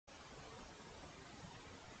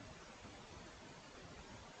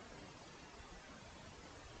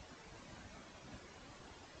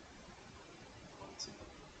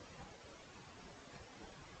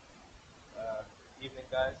evening,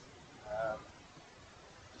 guys. Um,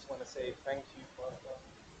 just want to say thank you, Pastor.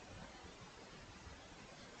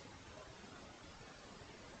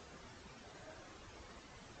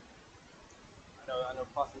 I know,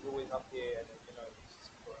 Pastor's always up here, and he's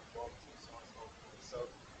just put bombs and so on and so forth. So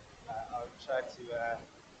I'll try to,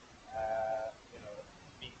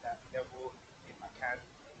 beat that devil if I can.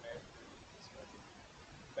 Amen.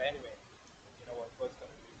 But anyway, you know what God's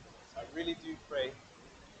going to do for us. I really do pray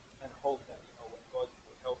and hope that what God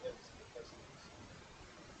will help every single person.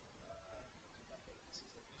 Because I think this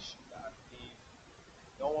is an issue that I believe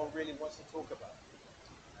no one really wants to talk about.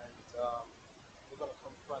 And we're going to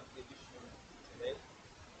confront the issue today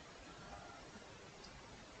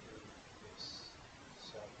through this.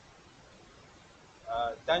 So,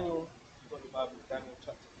 Daniel, you've got your Bible, Daniel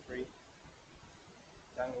chapter 3.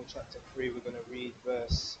 Daniel chapter 3, we're going to read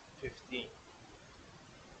verse 15. Okay,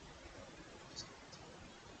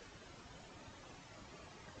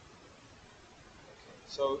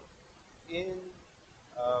 so we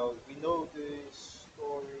know the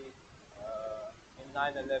story in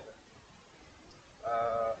 9/11.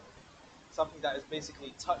 Something that has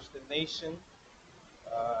basically touched the nation.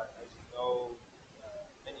 As you know,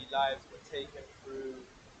 many lives were taken through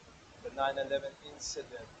the 9/11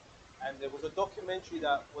 incident. And there was a documentary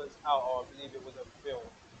that was out, or I believe it was a film,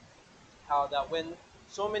 how that when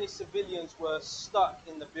so many civilians were stuck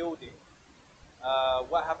in the building,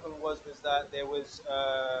 what happened was that there was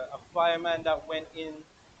a fireman that went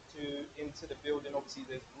into the building. Obviously,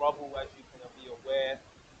 there's rubble, as you can be aware.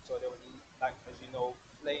 So there was, like, as you know,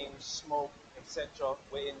 flames, smoke, etc.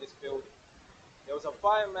 were in this building. There was a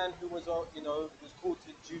fireman who was, was called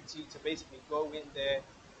to duty to basically go in there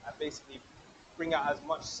and basically bring out as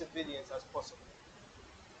much civilians as possible.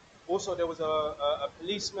 Also, there was a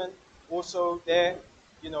policeman also there,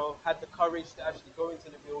 had the courage to actually go into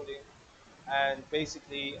the building and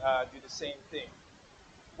basically do the same thing.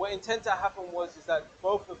 What intended to happen is that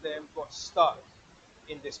both of them got stuck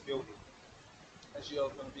in this building. As you're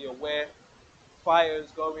going to be aware, fire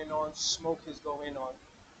is going on, smoke is going on.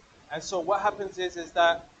 And so what happens is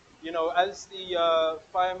that, as the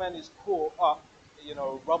fireman is caught up,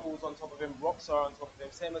 rubble's on top of him, rocks are on top of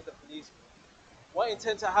him, same as the policeman. What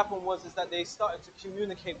intended to happen is that they started to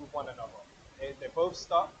communicate with one another. They're both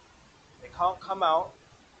stuck. They can't come out.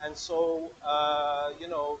 And so,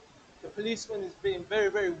 the policeman is being very,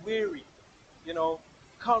 very weary.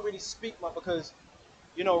 Can't really speak much because,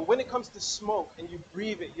 when it comes to smoke and you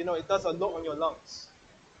breathe it, it does a lot on your lungs.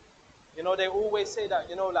 They always say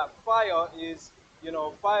that, like fire is,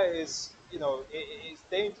 it's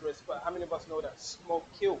dangerous, but how many of us know that smoke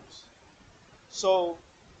kills? So,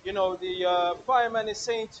 the fireman is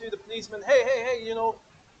saying to the policeman, hey,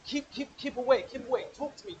 keep away,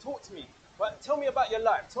 talk to me. But tell me about your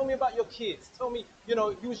life, tell me about your kids, tell me,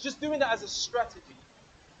 he was just doing that as a strategy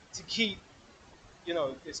to keep,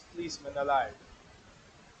 this policeman alive.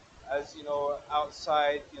 As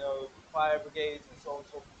outside, fire brigades and so on and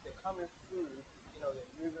so forth, they're coming through, they're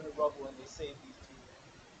moving the rubble and they save these two men.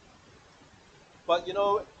 But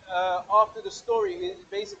after the story, it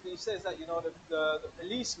basically says that the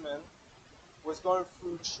policeman was going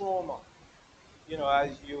through trauma.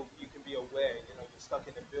 As you can be aware, you're stuck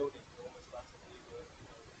in a building, you're almost about to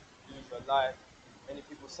lose your life. Many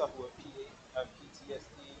people suffer with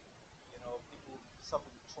PTSD. People suffer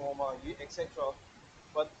with trauma, etc.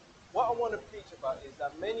 But what I want to preach about is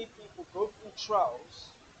that many people go through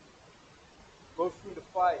trials, go through the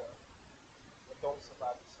fire, but don't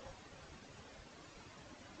survive the smoke.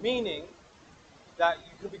 Meaning that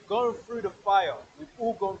you could be going through the fire. We've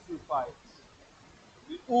all gone through fires.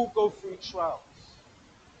 We all go through trials.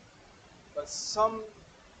 But some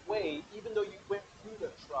way, even though you went through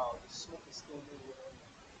the trial, the smoke is still moving on you.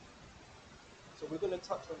 So we're going to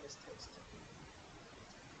touch on this text.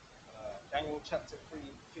 Daniel chapter 3,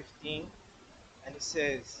 15. And it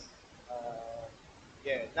says,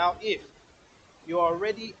 now if you are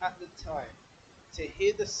ready at the time to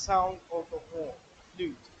hear the sound of the horn,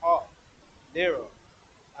 flute, harp, lyre,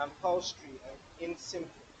 and psaltery, and in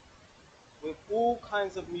symphony, with all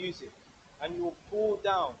kinds of music, and you will fall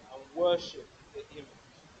down and worship the image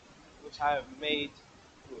which I have made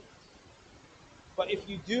good. But if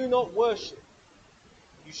you do not worship,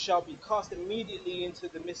 you shall be cast immediately into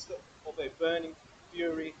the midst of a burning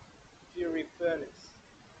fury furnace.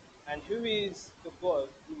 And who is the God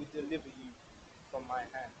who will deliver you from my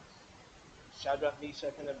hands? Shadrach,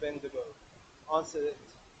 Meshach, and Abednego answered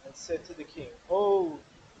and said to the king, O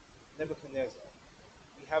Nebuchadnezzar,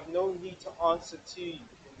 we have no need to answer to you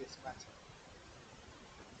in this matter.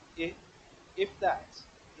 If that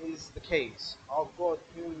is the case, our God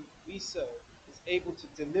whom we serve is able to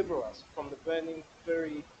deliver us from the burning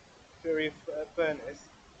fiery furnace,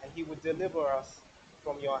 and he will deliver us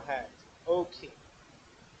from your hand, O king.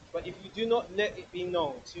 But if you do not let it be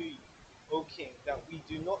known to you, O king, that we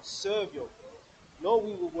do not serve your God, nor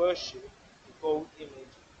we will worship the gold image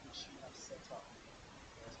which you have set up.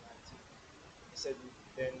 Verse 19. It said,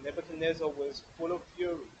 then Nebuchadnezzar was full of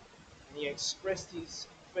fury, and he expressed his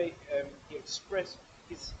faith. He expressed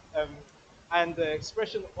his and the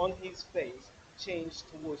expression on his face changed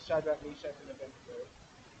towards Shadrach, Meshach, and Abednego.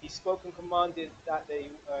 He spoke and commanded that they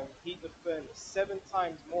heat the furnace 7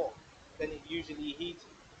 times more than it usually heated.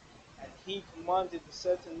 And he commanded the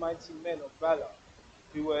certain mighty men of valor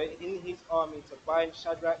who were in his army to bind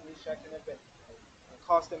Shadrach, Meshach, and Abednego and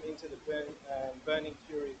cast them into the burning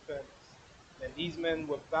fury furnace. Then these men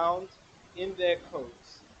were bound in their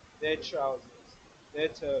coats, their trousers, their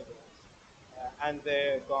turbans, and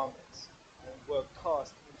their garments, and were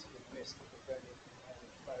cast into the midst of the burning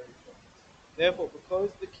fiery furnace. Therefore,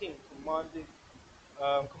 because the king commanding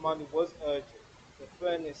was urgent, the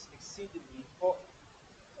furnace exceedingly hot,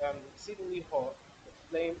 the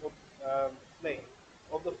flame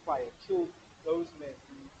of the fire killed those men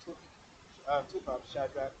who took up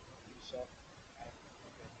Shadrach, Meshach, and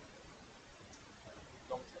Abednego.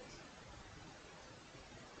 Long text.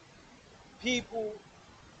 People,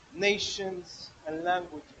 nations, and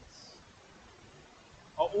languages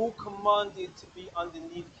are all commanded to be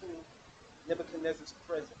underneath King Nebuchadnezzar's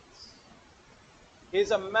presence.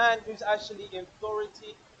 Here's a man who's actually in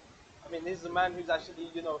authority. I mean, this is a man who's actually,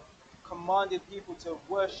 commanded people to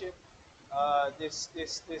worship this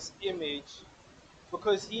image,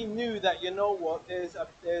 because he knew that, you know what, there's a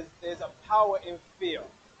power in fear.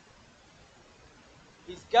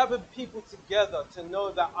 He's gathered people together to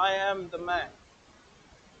know that I am the man.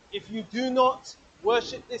 If you do not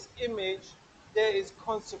worship this image, there is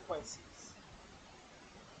consequences.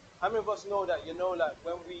 How many of us know that, like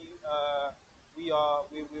when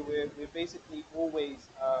we're basically always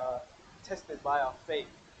tested by our faith.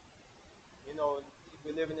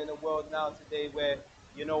 We're living in a world now today where,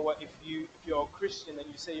 you know what, if you're a Christian and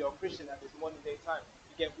you say you're a Christian at this modern day time,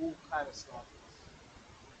 you get all kind of slanderers.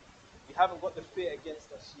 We haven't got the fear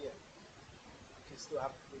against us yet. We can still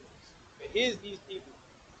have freedom. But here's these people.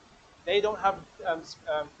 They don't have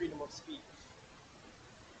freedom of speech.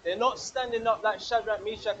 They're not standing up like Shadrach,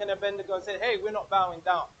 Meshach, and Abednego and saying, hey, we're not bowing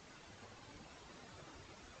down.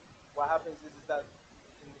 What happens is that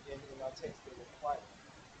in our text they were quiet.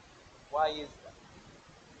 Why is that?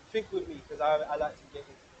 Think with me, because I like to get into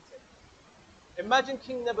the text. Imagine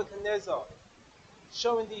King Nebuchadnezzar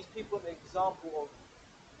showing these people an example of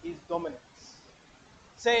his dominance.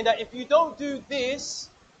 Saying that if you don't do this,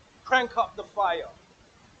 crank up the fire.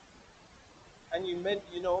 And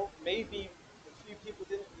maybe a few people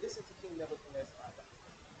didn't listen to King Nebuchadnezzar at that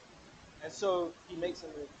time. And so he makes an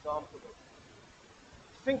example of it.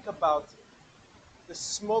 Think about it. The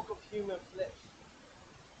smoke of human flesh.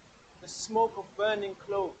 The smoke of burning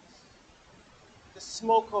clothes. The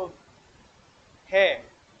smoke of hair.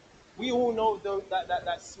 We all know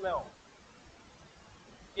that smell.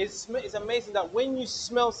 It's amazing that when you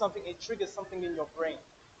smell something, it triggers something in your brain.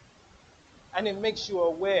 And it makes you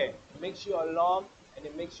aware, it makes you alarmed, and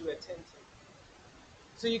it makes you attentive.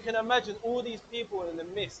 So you can imagine all these people in the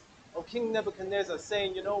midst of King Nebuchadnezzar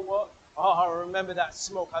saying, you know what? Oh, I remember that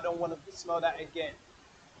smoke. I don't want to smell that again.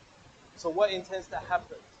 So what intends to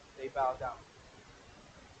happen? They bow down.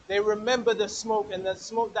 They remember the smoke, and the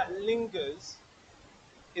smoke that lingers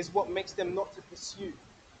is what makes them not to pursue.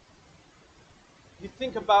 You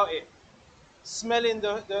think about it. Smelling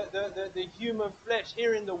the human flesh,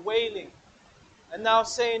 hearing the wailing, and now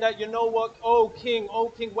saying that, you know what, oh king,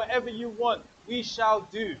 whatever you want, we shall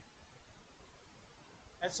do.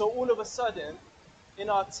 And so all of a sudden, in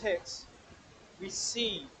our text, we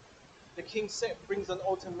see the king brings an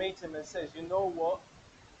ultimatum and says, you know what,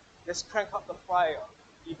 let's crank up the fire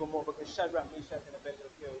even more, because Shadrach, Meshach, and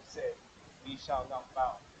Abednego said, we shall not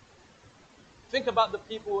bow. Think about the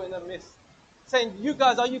people in the midst saying, you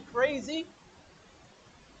guys, are you crazy?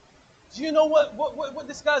 Do you know what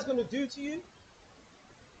this guy's going to do to you?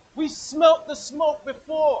 We smelt the smoke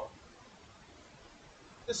before.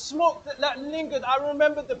 The smoke that lingered. I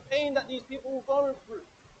remember the pain that these people were going through.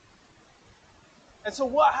 And so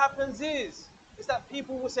what happens is that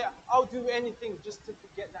people will say, I'll do anything just to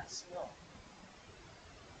forget that smell.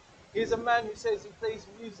 Here's a man who says he plays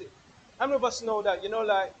music. How many of us know that,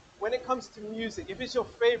 like, when it comes to music, if it's your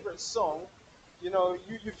favorite song, you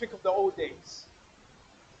think of the old days.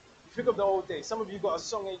 You think of the old days. Some of you got a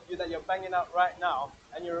song that you're banging out right now,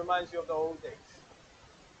 and it reminds you of the old days.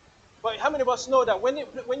 But how many of us know that when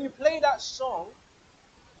you play that song,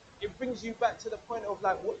 it brings you back to the point of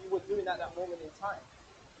like what you were doing at that moment in time.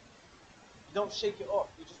 You don't shake it off,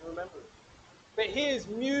 you just remember it. But here is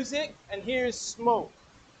music and here is smoke,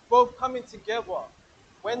 both coming together.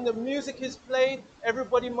 When the music is played,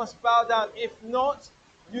 everybody must bow down. If not,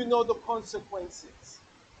 you know the consequences.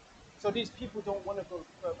 So these people don't want to go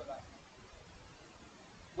further like that.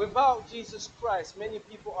 Without Jesus Christ, many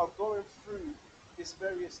people are going through this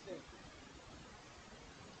various thing.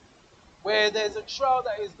 Where there's a trial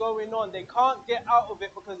that is going on, they can't get out of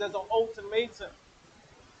it because there's an ultimatum.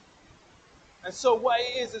 And so what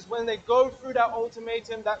it is when they go through that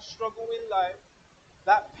ultimatum, that struggle in life,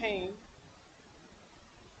 that pain,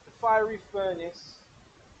 the fiery furnace,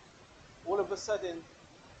 all of a sudden,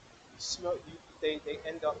 they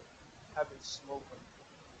end up having smoke.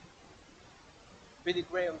 Billy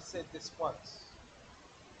Graham said this once.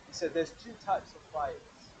 He said there's two types of fires.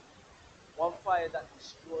 One fire that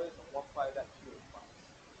destroys and one fire that purifies.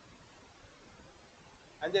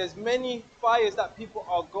 And there's many fires that people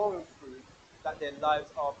are going through that their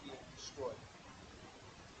lives are being destroyed.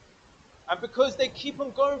 And because they keep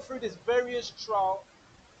on going through this various trial,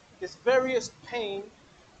 this various pain,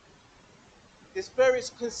 this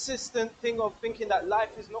various consistent thing of thinking that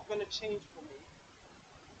life is not going to change for me,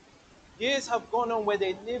 years have gone on where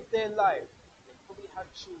they live their life. They probably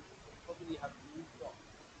have children, they probably have moved on,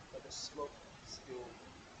 but the smoke still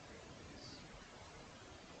is.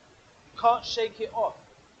 You can't shake it off.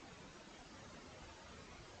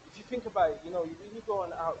 If you think about it, when you go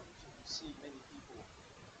on outreach and you see many people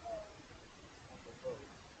on the road,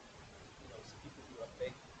 some people who are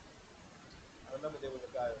begging. I remember there was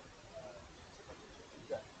a guy took a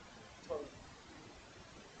picture of Tony.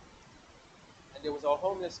 And there was a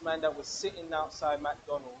homeless man that was sitting outside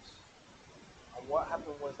McDonald's. And what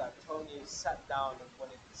happened was that Tony sat down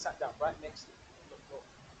right next to him on the floor,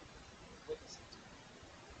 witnessing to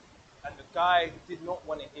him. And the guy did not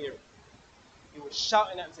want to hear it. He was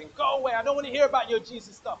shouting at him saying, "Go away, I don't want to hear about your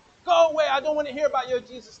Jesus stuff. Go away, I don't want to hear about your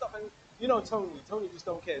Jesus stuff." And Tony just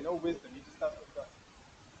don't care, no wisdom, he just does what he does.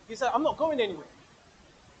 He said, "I'm not going anywhere.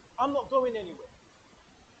 I'm not going anywhere.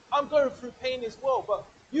 I'm going through pain as well, but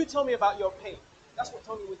you tell me about your pain." That's what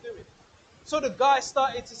Tony was doing. So the guy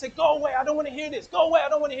started to say, "Go away, I don't want to hear this. Go away, I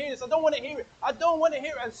don't want to hear this. I don't want to hear it. I don't want to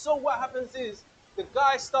hear it." And so what happens is the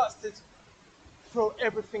guy starts to throw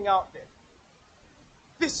everything out there.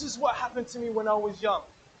 This is what happened to me when I was young.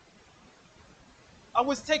 I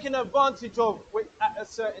was taken advantage of at a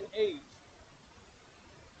certain age.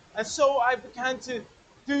 And so I began to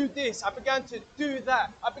do this. I began to do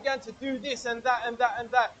that. I began to do this and that and that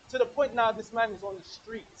and that. To the point now this man is on the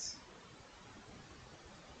streets.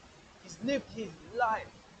 He's lived his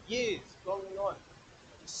life, years going on.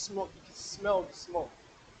 The smoke, you can smell the smoke.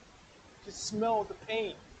 You can smell the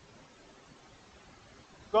pain.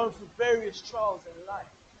 Going through various trials in life.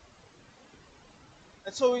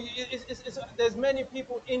 And so there's many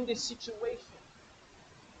people in this situation.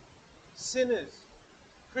 Sinners,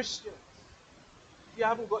 Christians. If you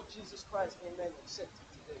haven't got Jesus Christ, amen, accept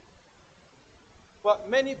it today. But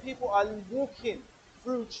many people are walking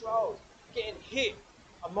through trials, getting hit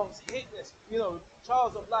amongst hitness,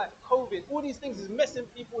 trials of life, COVID, all these things is messing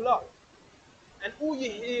people up. And all you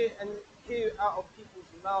hear out of people's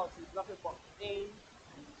mouths is nothing but pain,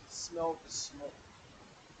 and you can smell the smoke.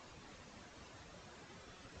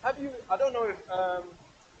 I don't know if,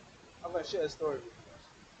 I'm going to share a story with you.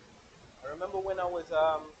 I remember when I was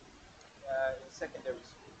in secondary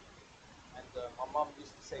school, and my mom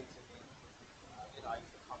used to say to me, I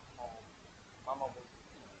used to come home. My mom was,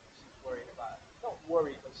 she's worried about it. Not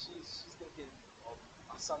worried, but she's thinking, "Oh,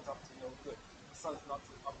 my son's up to no good. My son's not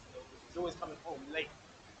up to no good. He's always coming home late,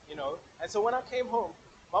 And so when I came home,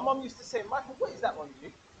 my mom used to say, "Michael, what is that on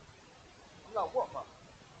you?" I'm like, "What, Mom?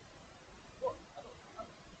 What? I don't know.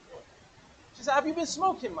 What?" She said, "Have you been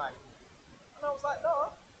smoking, Michael?" And I was like,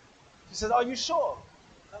 "No." She said, "Are you sure?"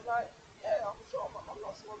 I'm like, "Yeah, I'm sure, Mom. I'm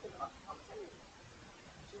not smoking. I'm telling you."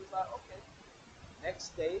 She was like, "Okay."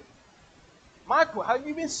 Next day, "Michael, have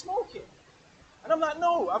you been smoking?" And I'm like,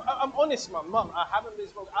 "No, I'm honest, Mom. I haven't been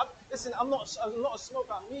smoking. Listen, I'm not a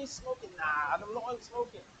smoker. Me smoking, nah, I'm not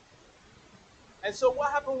smoking." And so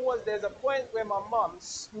what happened was there's a point where my mom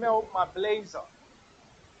smelled my blazer,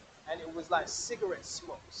 and it was like cigarette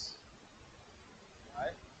smokes,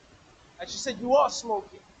 right? And she said, "You are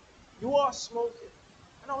smoking. You are smoking."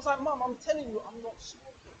 And I was like, "Mom, I'm telling you, I'm not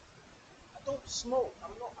smoking. I don't smoke.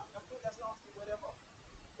 I'm not. I think that's nasty, whatever."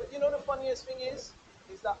 But the funniest thing is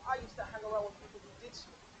that I used to hang around with people who did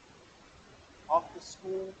smoke. After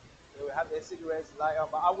school, they would have their cigarettes light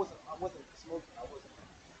up, but I wasn't smoking. I'm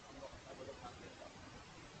not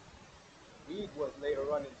weed was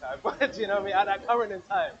later on in time, but you know what I mean, at that current in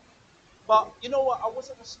time. But you know what? I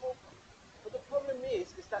wasn't a smoker. But the problem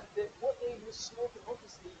is that what they were smoking,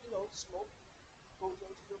 obviously, you know, smoke goes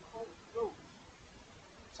into your clothes.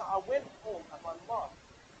 So I went home and my mom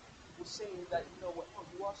was saying that, you know what, oh,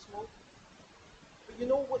 you are smoking. But you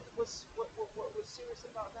know what was serious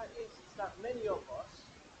about that is that many of us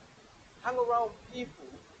hang around people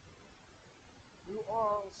who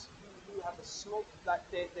have a smoke, like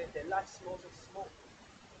their life smells of smoke,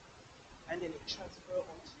 and then it transfers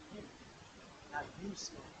onto you. Now you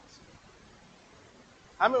smell that smoke.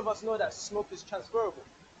 How many of us know that smoke is transferable?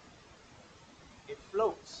 It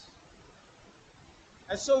floats.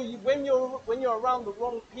 And so when you're around the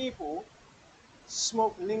wrong people,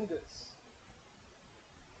 smoke lingers.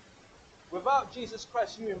 Without Jesus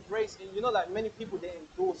Christ, you embrace it. You know, like many people, they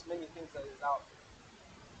endorse many things that is out there.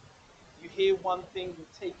 You hear one thing, you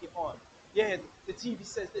take it on. Yeah, the TV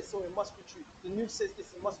says this, so it must be true. The news says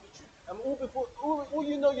this, it must be true. And all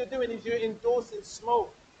you know you're doing is you're endorsing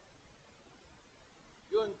smoke.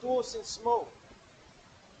 You're endorsing smoke.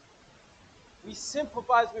 We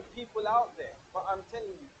sympathize with people out there, but I'm telling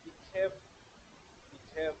you, be careful. Be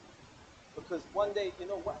careful. Because one day, you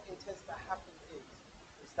know what intends to happen is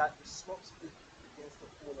that the smoke begins to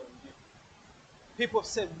fall on you. People have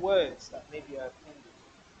said words that maybe are offended you,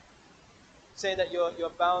 saying that you're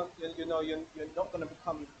bound, you're not going to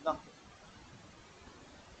become nothing.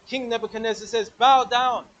 King Nebuchadnezzar says, bow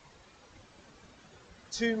down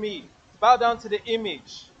to me, bow down to the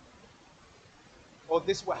image, or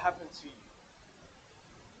this will happen to you.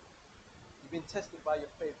 You've been tested by your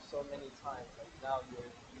faith so many times, and now you're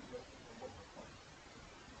what's the point?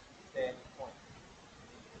 Is there any point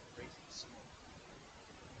in embracing smoke?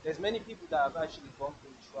 There's many people that have actually gone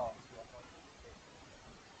through trials who are not in faith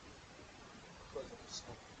because of the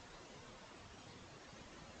smoke.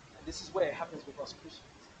 And this is where it happens with us Christians.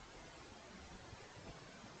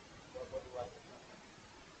 What do I think?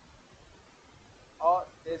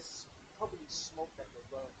 There's probably smoke that you're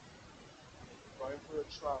going through. You're going through a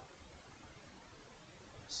trial.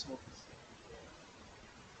 The smoke is there.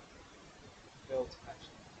 You fail to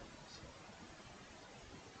actually take the smoke.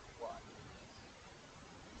 Why?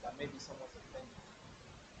 That maybe someone's offended you.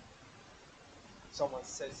 Someone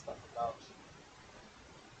says stuff about you.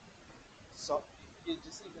 So it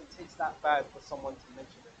just even takes that bad for someone to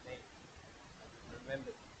mention a name and you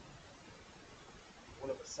remember it. All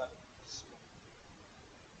of a sudden, smoke.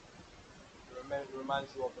 It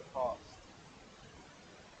reminds you of the past.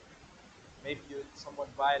 Maybe someone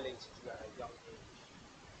violated you at a young age.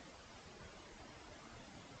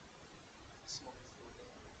 The smoke is still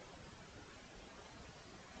there.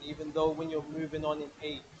 And even though when you're moving on in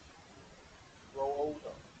age, grow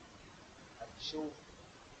older, have children,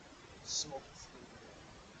 smoke is still there.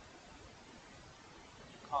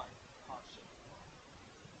 You can't shake it off.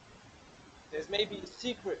 There's maybe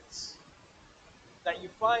secrets that you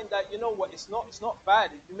find that, you know what, it's not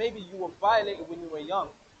bad. Maybe you were violated when you were young,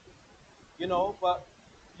 you know, but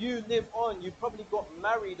you live on, you probably got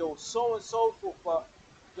married or so and so forth, but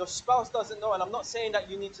your spouse doesn't know. And I'm not saying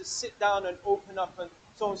that you need to sit down and open up and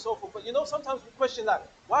so on and so forth, but you know, sometimes we question that,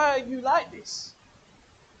 why are you like this?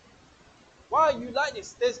 Why are you like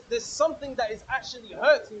this? There's something that is actually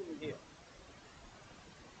hurting you here.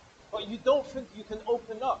 But you don't think you can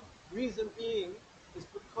open up. Reason being is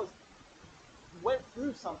because you went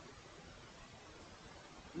through something.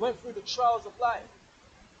 You went through the trials of life.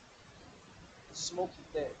 The smoke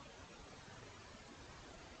is there.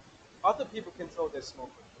 Other people can tell there's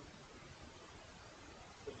smoke,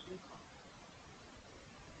 but you can't.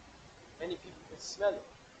 Many people can smell it.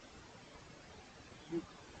 You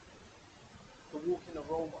can't. The walking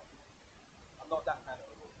aroma. I'm not that kind of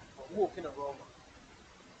aroma, but walking aroma.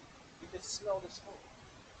 You can smell the smoke.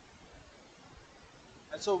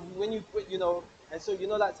 And so when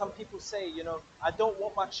like some people say, I don't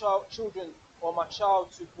want my children or my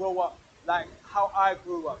child to grow up like how I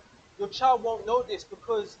grew up. Your child won't know this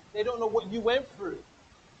because they don't know what you went through.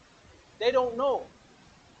 They don't know.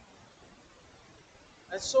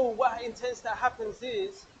 And so what intends to happen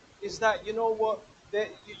is that, you know what, that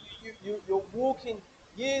you're walking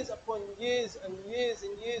years upon years and years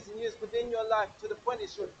and years and years within your life to the point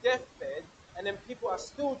it's your deathbed, and then people are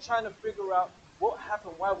still trying to figure out what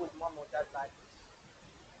happened. Why was mom or dad like this?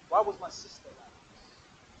 Why was my sister like this?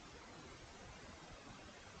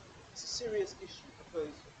 It's a serious issue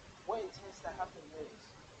because what intends to happen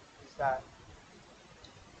is that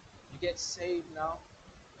you get saved now,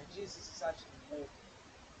 and Jesus is actually walking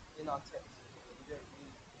in our text. We don't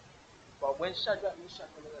read. But when Shadrach, Meshach,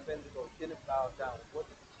 and Abednego didn't bow down, what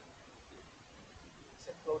did the king do? He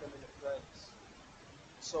said, throw them in the furnace.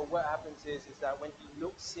 So what happens is that when he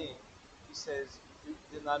looks in, he says,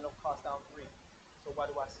 did I not cast down three? So why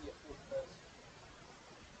do I see a fourth person?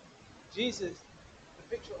 Jesus, the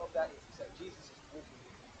picture of that is that Jesus is walking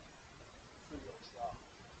with you through your trial.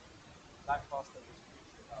 That pastor was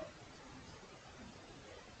preached about 2 weeks ago.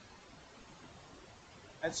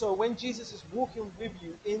 And so when Jesus is walking with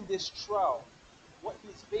you in this trial, what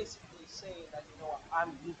he's basically saying that, you know what, I'm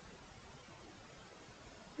with you.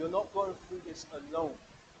 You're not going through this alone.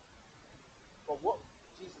 But what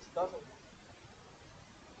Jesus doesn't want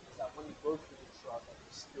is that when you go through the trial, that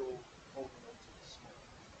you're still holding on to the smoke.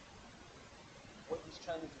 What he's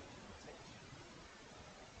trying to do is protect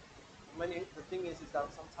you. The thing is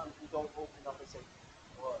that sometimes we don't open up and say,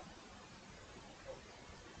 God,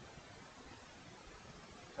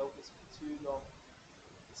 held this for too long.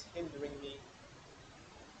 It's hindering me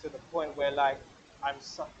to the point where, like, I'm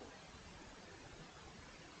suffering.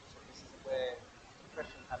 So this is where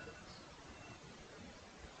depression happens.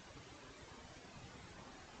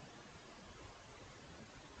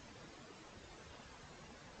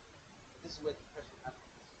 This is where depression happens.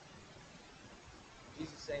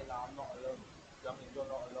 Jesus is saying, no, I'm not alone. I mean, you're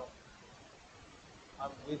not alone.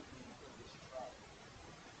 I'm with you in this trial.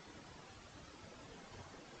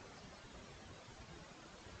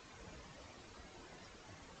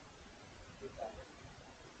 With that.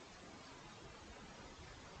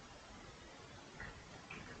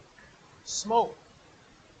 Smoke.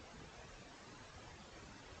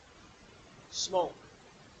 Smoke.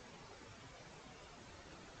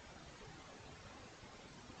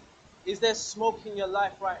 Is there smoke in your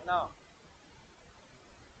life right now?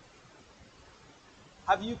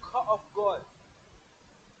 Have you cut off God?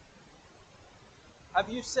 Have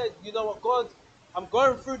you said, you know what, God, I'm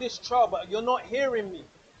going through this trial, but you're not hearing me?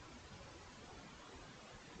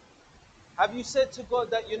 Have you said to God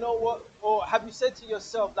that, you know what, or have you said to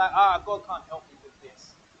yourself that, God can't help me with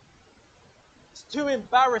this? It's too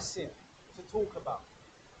embarrassing to talk about.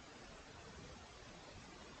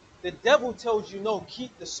 The devil tells you, no,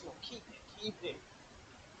 keep the smoke, keep it.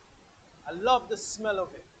 I love the smell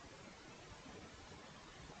of it.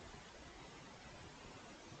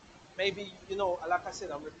 Maybe, you know, like I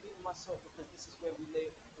said, I'm repeating myself because this is where we lay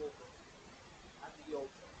it before God at the altar.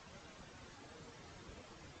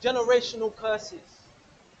 Generational curses.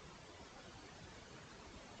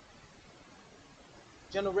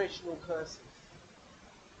 Generational curses.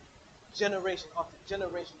 Generation after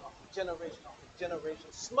generation after generation after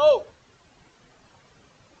generation. Smoke.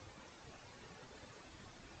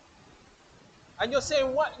 And you're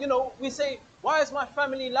saying, what, you know, we say, why is my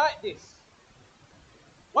family like this?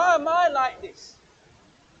 Why am I like this?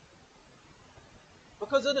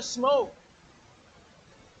 Because of the smoke.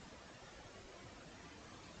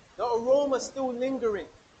 The aroma's still lingering.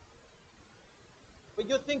 But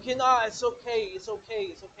you're thinking, it's okay, it's okay,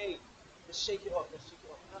 it's okay. Let's shake it off, let's shake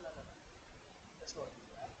it off. No. Let's not do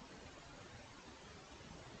that.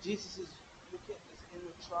 Jesus is in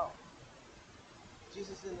the trial.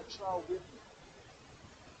 Jesus is in the trial with you.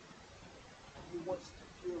 And he wants to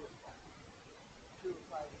purify.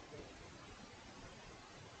 Purify his name.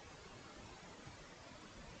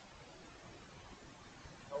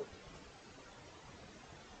 Help.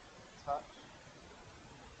 Touch.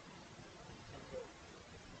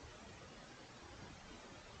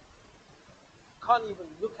 Can't even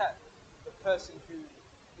look at the person who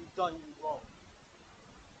done you wrong.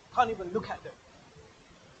 Can't even look at them.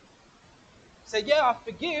 Say, yeah, I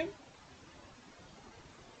forgive.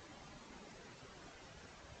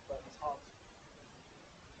 But it's hard to.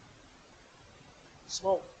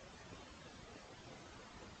 Smoke.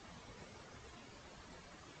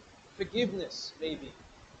 Forgiveness, maybe.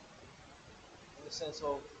 In the sense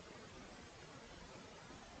of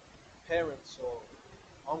parents or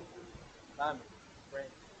uncle, family,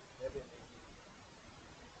 friends, whatever it may be.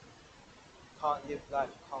 Can't live life,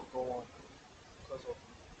 can't go on because of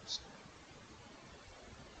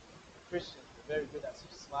Christians. They're very good at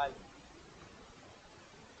smiling.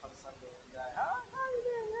 Come Sunday and like, how you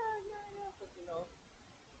doing? Yeah. But you know,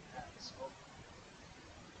 smoke.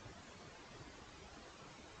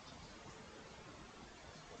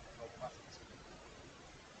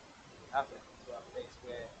 We have to come to a place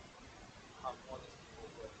where I'm honest before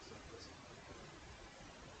God and say, listen,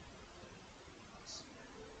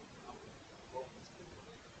 I'm going to speak.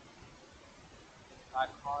 If I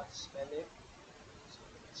can't smell it, so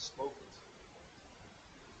it's spoken to me.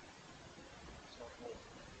 So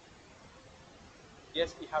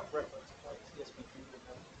yes, we have reference points. Yes, we do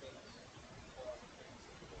remember things. What are the things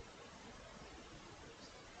that we don't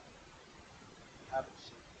we haven't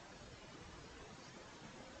shaped.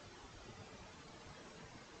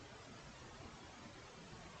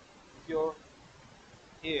 you're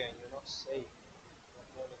here and you're not saved, not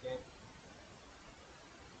born again,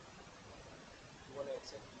 you want to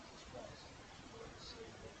accept Jesus Christ, you want to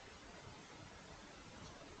save them,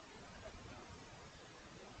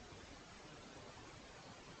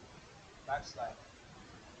 backslide.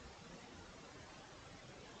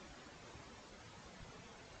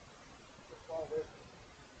 You're far away from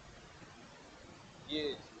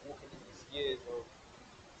years, you're walking in these years of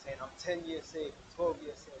saying, I'm 10 years saved, 12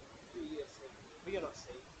 years saved, 3 years saved, but you're not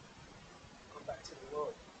saved. Come back to the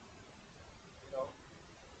world, you know.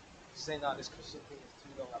 Saying, now this Christian thing is too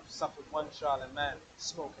long. I've suffered one trial and man,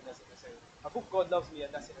 smoking, that's it. They say, I thought God loves me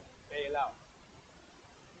and that's it, and bail out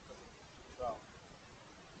because of the trial.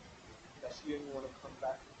 That's you and you want to come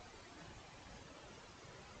back.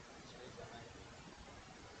 Just raise your hand.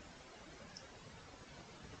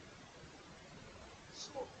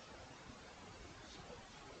 Smoke. Smoke.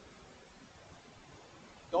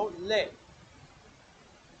 Don't let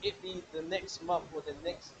it be the next month or the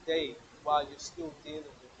next day while you're still dealing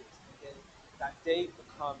with this. And then that day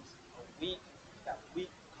becomes a week, that week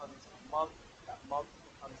becomes a month, that month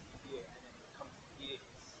becomes a year, and then it becomes years.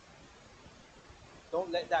 Don't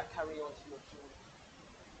let that carry on to your children.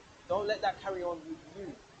 Don't let that carry on with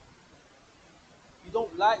you. You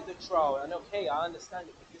don't like the trial, and okay, I understand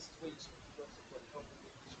it, but this is where you're supposed to go. So God, help me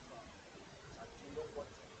with this trial. Because I do not want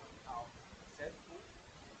to come out resentful.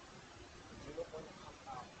 I do not want to come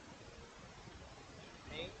out in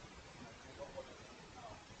pain. I do not want to come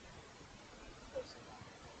out cursing out.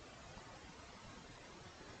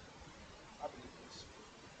 I believe this.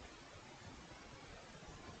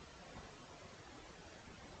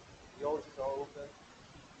 The altars are open.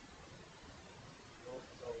 The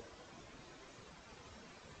altars are open.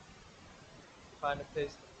 Find a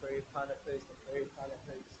place to pray. Find a place to pray. Find a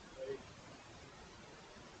place to pray.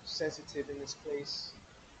 Sensitive in this place.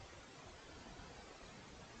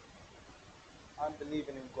 I'm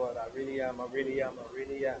believing in God. I really am. I really am. I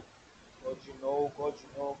really am. God, you know. God, you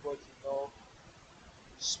know. God, you know.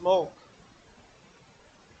 Smoke.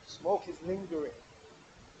 Smoke is lingering.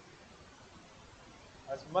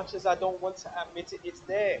 As much as I don't want to admit it, it's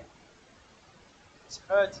there. It's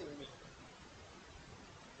hurting me.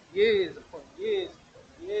 Years upon years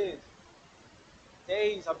upon years.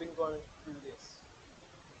 Days I've been going through this.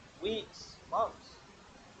 Weeks, months.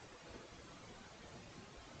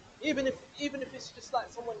 Even if it's just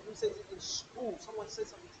like someone who says it in school, someone says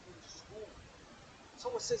something to you in school,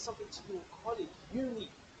 someone says something to you in college, uni.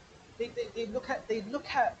 They look at the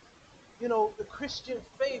Christian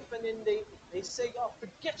faith, and then they say, oh,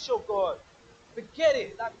 forget your God. Forget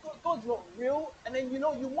it. Like God's not real. And then you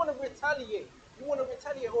want to retaliate. You want to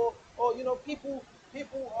retaliate, or people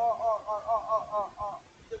are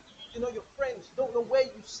your friends don't know where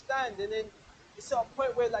you stand, and then it's at a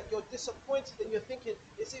point where like you're disappointed and you're thinking,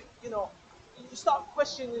 is it you start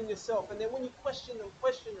questioning yourself, and then when you question and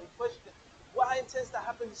question and question, what intends to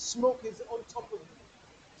happen, smoke is on top of you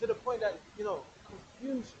to the point that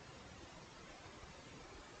confusion.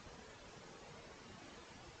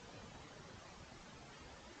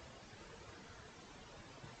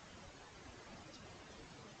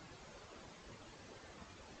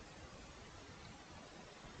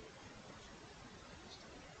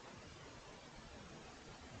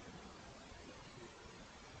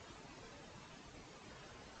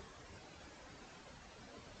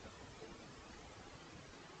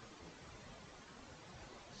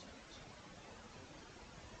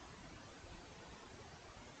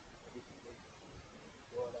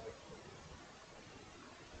 God,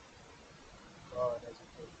 God, as you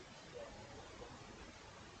pray,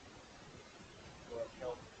 God,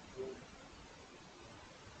 help me,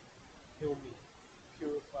 heal me,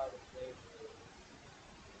 purify the flame.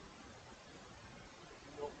 I do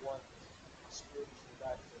not want spiritual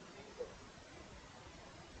life to linger.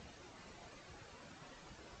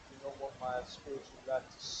 I do not want my spiritual life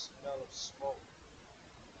to smell of smoke.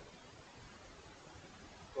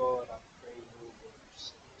 God, I pray, Lord, that you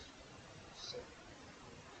save us. Save me.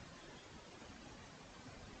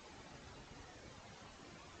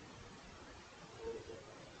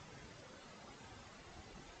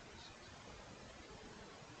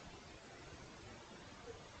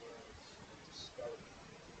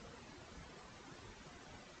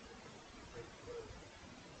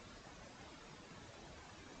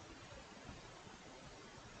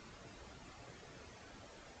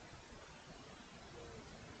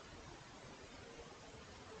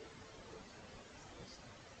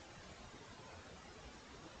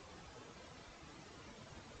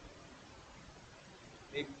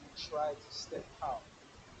 Maybe you try to step out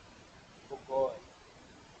for God.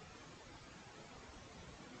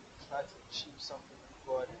 tried to achieve something with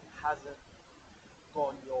God and it hasn't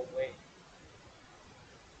gone your way,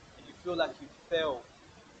 and you feel like you failed.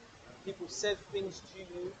 People said things to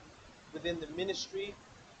you within the ministry,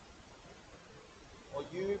 or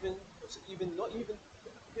you even not even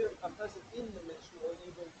a person in the ministry, or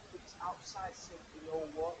even it's outside said, you know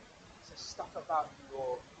what, says stuff about you,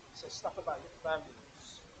 or says stuff about your family,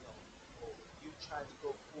 or you trying to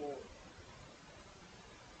go forward.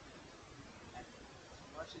 And as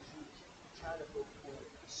much as you keep trying to go forward,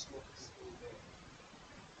 the smoke is still there.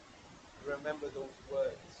 Remember those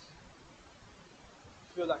words.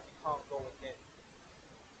 You feel like you can't go again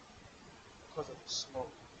because of the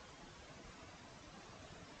smoke.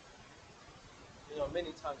 You know,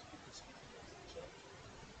 many times people speak against the church.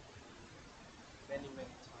 Many,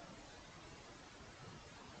 many times.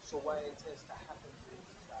 So what it tends to happen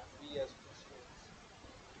is that we as Christians,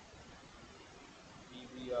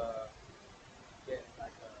 we get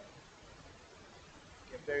like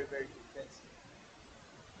get very, very defensive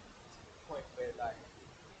to the point where like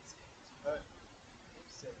it's hurt,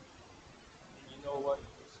 it's upset. And you know what?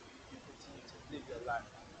 You continue to live your life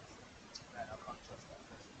like that. Man, I can't trust that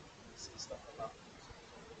person. They say stuff about me.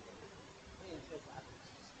 What it tends to happen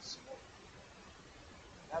is just smoke.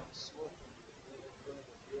 That was smoke and you don't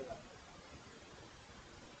even realize it.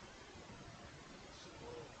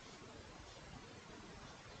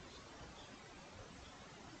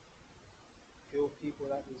 Kill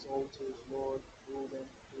people at these altars, Lord, rule them,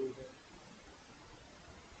 kill them.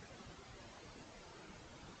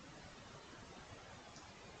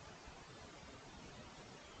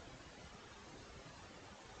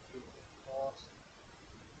 Kill them fast,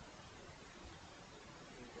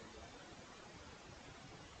 kill them right.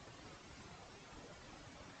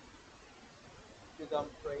 If you're done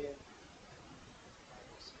praying, if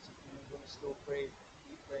you're going to still pray,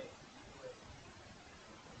 keep praying.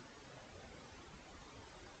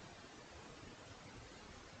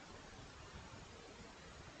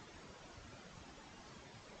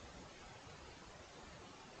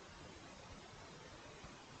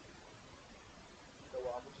 You know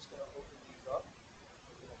what, I'm just going to open these up.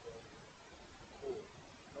 We're going to go cool.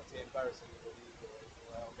 Not to embarrass anybody,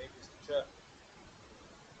 or maybe it's the church.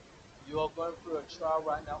 You are going through a trial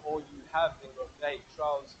right now, or you have been going through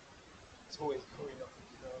trials. It's always going up,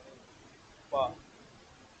 you know what I mean? But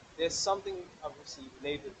there's something obviously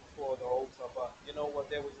laid it before the altar, but you know what?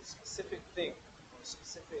 There was a specific thing, or a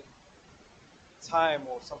specific time,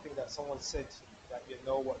 or something that someone said to you that you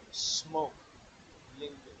know what? The smoke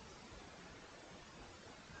lingered.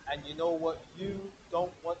 And you know what? You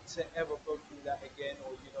don't want to ever go through that again,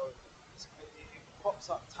 or you know, it pops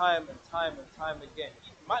up time and time and time again.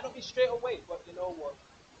 It might not be straight away, but you know what?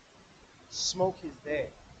 Smoke is there.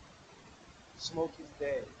 Smoke is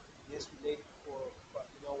there. Yes, we laid it before, but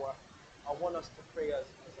you know what? I want us to pray as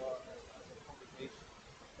a congregation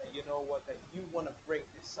that you know what? That you want to break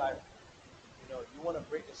this cycle. You know, you want to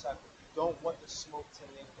break this cycle. You don't want the smoke to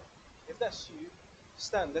linger. If that's you,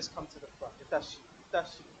 stand. Let's come to the front. If that's you, if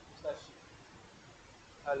that's you, if that's you.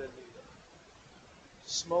 Hallelujah.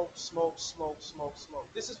 Smoke, smoke, smoke, smoke, smoke.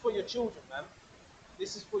 This is for your children, man.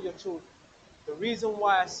 This is for your children. The reason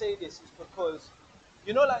why I say this is because,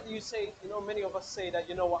 you know, like you say, you know, many of us say that,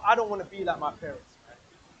 you know what, I don't want to be like my parents, man.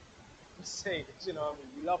 We say this, you know what I mean?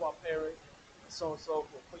 We love our parents, and so on and so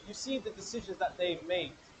forth. But you see the decisions that they've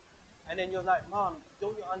made. And then you're like, Mom,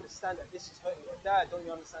 don't you understand that this is hurting you? Or Dad, don't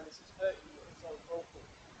you understand this is hurting you? And so on and so forth.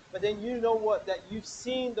 But then you know what? That you've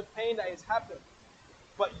seen the pain that has happened.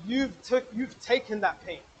 But you've taken that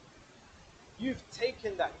pain. You've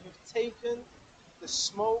taken that. You've taken the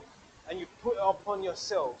smoke and you put it upon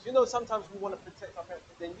yourselves. You know, sometimes we want to protect our parents,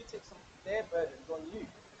 but then you take some of their burdens on you,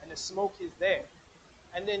 and the smoke is there.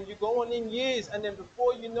 And then you go on in years, and then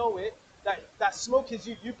before you know it, that smoke is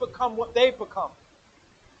you. You become what they've become.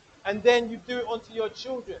 And then you do it onto your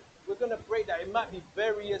children. We're going to break that. It might be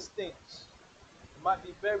various things. It might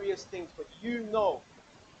be various things, but you know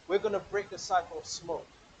we're going to break the cycle of smoke.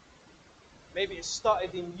 Maybe it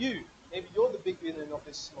started in you. Maybe you're the beginning of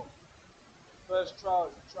this smoke. The first trial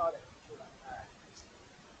is a trial that you feel like, ah,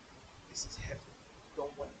 this is heavy. You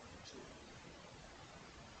don't want it for your children.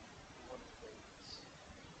 You want to break this.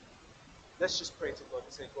 Let's just pray to God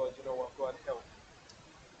and say, God, you know what? God, help.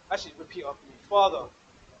 Actually, repeat after me. Father,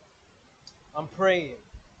 I'm praying,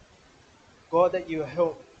 God, that you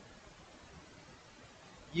help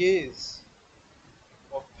years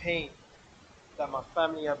of pain that my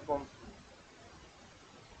family have gone through.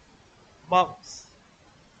 Months,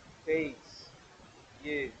 days,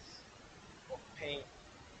 years of pain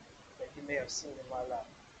that you may have seen in my life.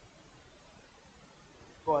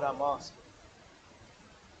 God, I'm asking,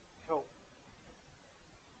 help.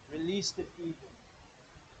 Release the people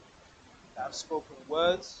that have spoken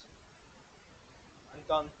words and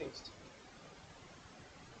done things to you.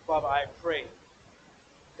 Father, I pray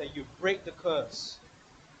that you break the curse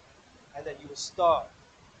and that you will start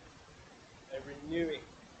a renewing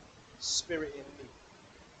spirit in me.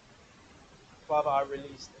 Father, I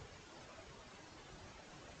release them.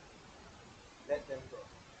 Let them go.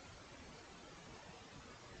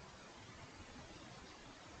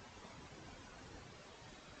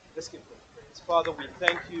 Let's give him praise. Father, we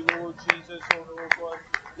thank you, Lord Jesus, oh Lord God.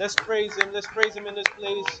 Let's praise him. Let's praise him in this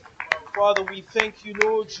place. Father, we thank you,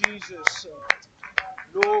 Lord Jesus.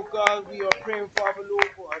 Lord God, we are praying, Father, Lord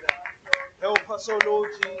God. Help us, oh Lord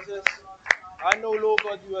Jesus. I know, Lord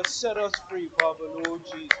God, you have set us free, Father, Lord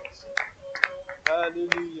Jesus.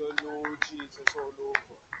 Hallelujah, Lord Jesus, oh Lord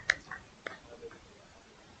God. Hallelujah.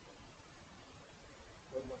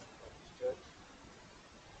 God wants to help his church.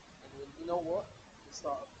 And you know what? We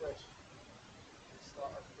start afresh. We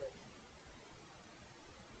start afresh.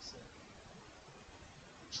 Listen,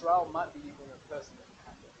 the trial might be even a person that you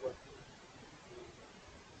have to work with.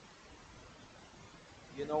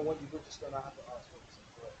 You know what? You're just going to have to ask for some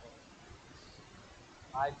prayer.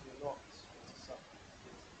 I do not want to suffer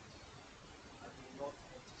business. I do not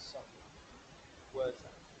want to suffer words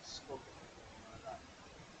that have been spoken over my life.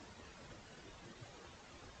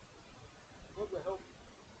 God will help you.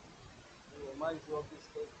 He will remind you of this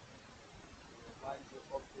day. He will remind you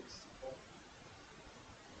of this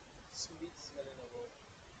sweet smelling aroma.